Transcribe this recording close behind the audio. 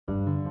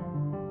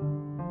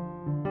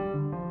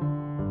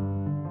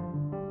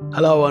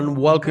Hello and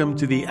welcome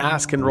to the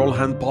Ask Enroll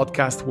Hand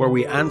podcast, where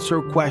we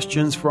answer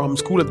questions from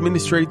school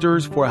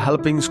administrators for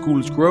helping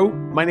schools grow.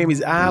 My name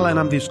is Al and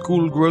I'm the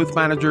school growth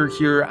manager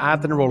here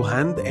at Enroll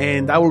Hand,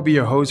 and I will be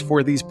your host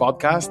for this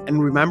podcast.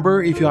 And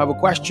remember, if you have a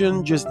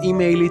question, just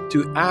email it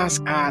to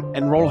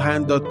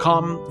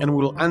ask@enrollhand.com and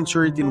we'll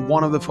answer it in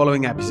one of the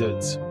following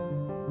episodes.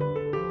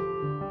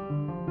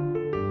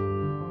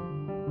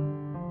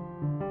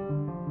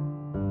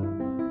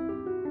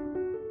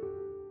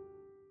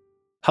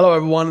 Hello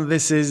everyone,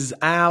 this is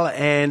Al,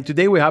 and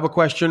today we have a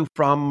question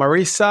from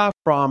Marissa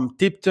from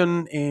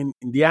Tipton in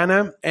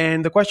Indiana.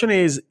 And the question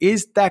is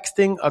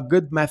texting a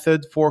good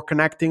method for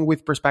connecting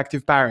with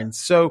prospective parents?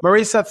 So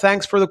Marissa,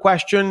 thanks for the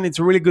question. It's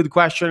a really good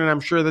question, and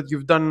I'm sure that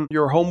you've done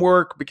your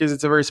homework because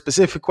it's a very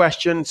specific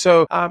question.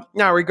 So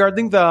now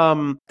regarding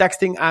the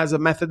texting as a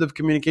method of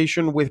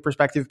communication with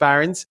prospective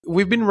parents,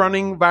 we've been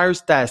running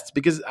various tests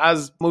because,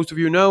 as most of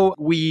you know,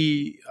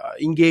 we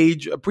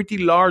engage a pretty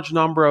large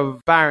number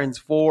of parents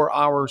for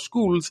our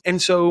schools.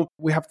 And so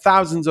we have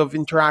thousands of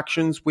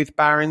interactions with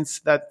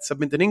parents that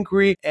submit an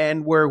inquiry,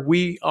 and where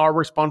we are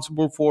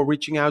responsible for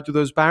reaching out to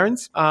those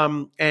parents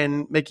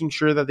and making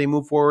sure that they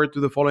move forward to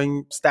the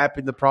following step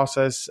in the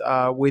process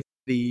with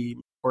the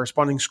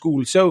corresponding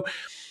school. So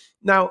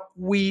now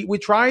we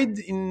tried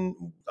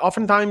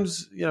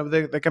oftentimes,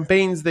 the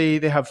campaigns, they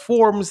have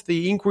forms.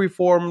 The inquiry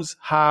forms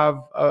have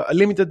a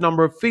limited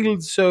number of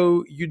fields.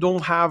 So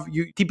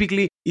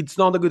typically it's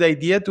not a good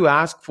idea to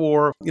ask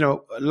for,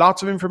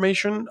 lots of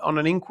information on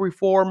an inquiry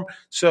form.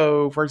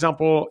 So for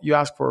example, you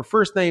ask for a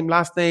first name,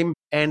 last name,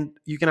 and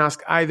you can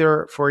ask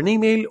either for an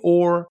email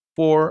or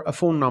for a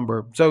phone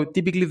number. So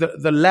typically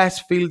the less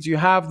fields you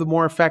have, the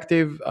more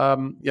effective,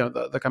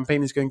 the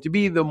campaign is going to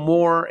be, the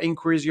more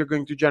inquiries you're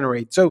going to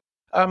generate. So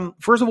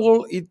first of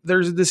all,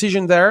 there's a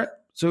decision there.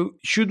 So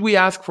should we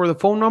ask for the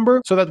phone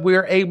number so that we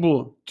are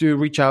able to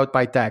reach out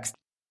by text?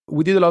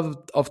 We did a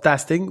lot of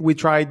testing. We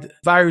tried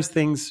various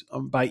things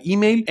by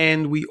email,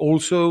 and we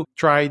also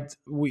tried,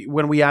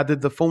 when we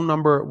added the phone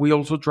number, we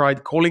also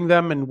tried calling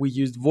them, and we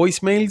used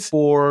voicemails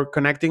for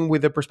connecting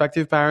with the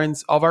prospective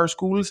parents of our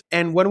schools.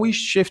 And when we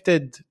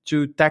shifted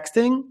to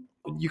texting,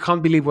 you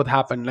can't believe what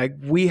happened. Like,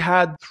 we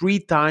had 3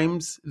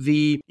 times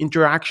the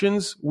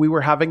interactions we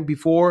were having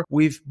before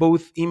with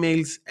both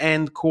emails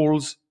and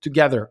calls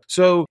together.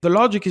 So the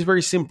logic is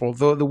very simple.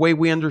 The way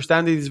we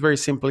understand it is very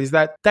simple, is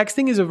that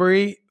texting is a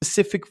very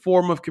specific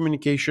form of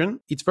communication.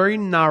 It's very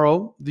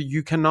narrow.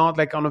 You cannot,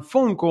 like on a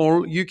phone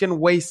call, you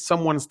can waste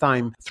someone's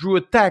time. Through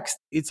a text,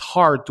 it's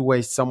hard to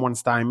waste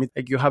someone's time.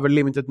 You have a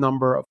limited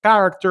number of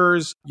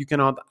characters. You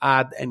cannot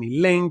add any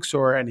links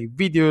or any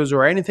videos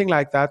or anything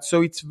like that.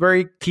 So it's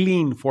very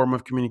clean form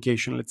of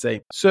communication, let's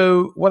say.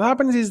 So what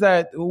happens is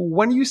that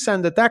when you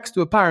send a text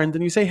to a parent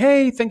and you say,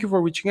 hey, thank you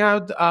for reaching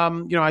out.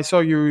 I saw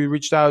you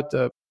reached out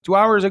 2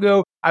 hours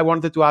ago. I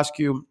wanted to ask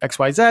you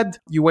XYZ.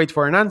 You wait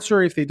for an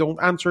answer. If they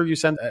don't answer, you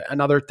send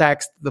another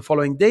text the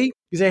following day.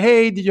 You say,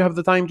 hey, did you have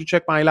the time to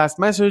check my last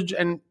message?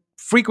 And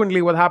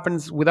frequently what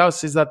happens with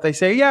us is that they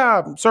say,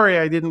 yeah, sorry,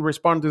 I didn't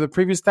respond to the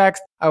previous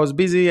text. I was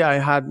busy. I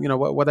had,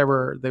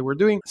 whatever they were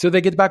doing. So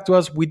they get back to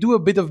us. We do a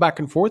bit of back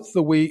and forth.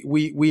 So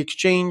we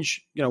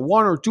exchange,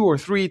 1 or 2 or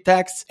 3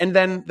 texts, and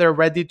then they're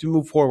ready to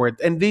move forward.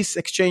 And this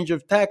exchange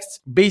of texts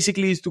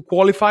basically is to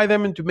qualify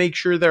them and to make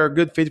sure they're a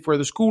good fit for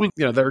the school.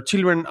 Their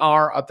children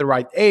are at the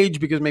right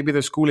age, because maybe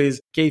the school is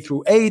K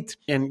through 8,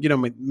 and,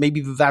 maybe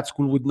that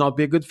school would not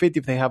be a good fit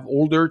if they have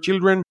older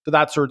children. So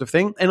that sort of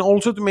thing. And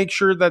also to make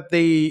sure that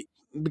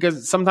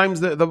because sometimes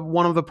the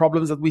one of the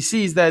problems that we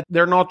see is that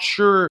they're not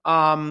sure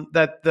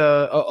that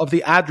of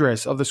the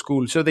address of the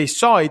school. So they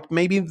saw it,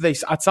 maybe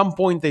at some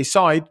point they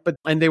saw it,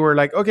 and they were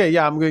like, okay,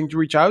 yeah, I'm going to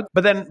reach out.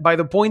 But then by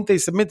the point they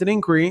submit an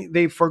inquiry,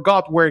 they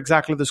forgot where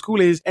exactly the school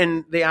is,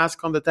 and they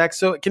ask on the text,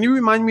 so can you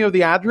remind me of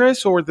the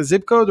address or the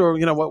zip code, or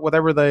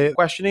whatever the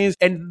question is?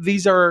 And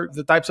these are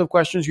the types of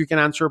questions you can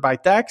answer by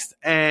text,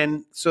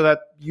 and so that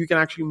you can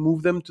actually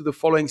move them to the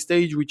following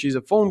stage, which is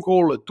a phone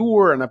call, a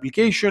tour, an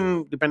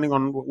application. Depending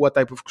on what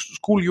type of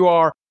school you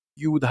are,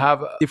 you would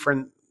have a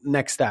different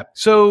next step.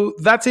 So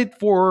that's it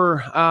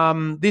for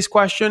this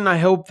question. I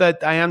hope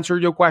that I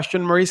answered your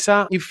question,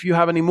 Marissa. If you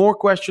have any more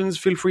questions,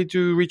 feel free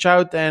to reach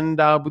out, and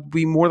would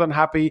be more than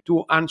happy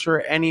to answer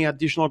any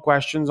additional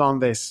questions on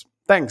this.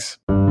 Thanks.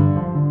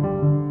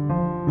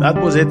 That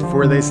was it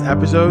for this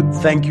episode.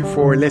 Thank you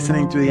for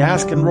listening to the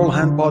Ask Enroll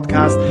Hand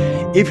podcast.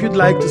 If you'd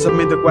like to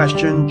submit a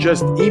question,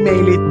 just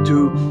email it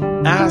to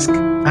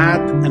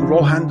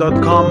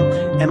ask@enrollhand.com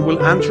and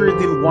we'll answer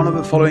it in one of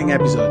the following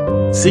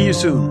episodes. See you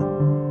soon.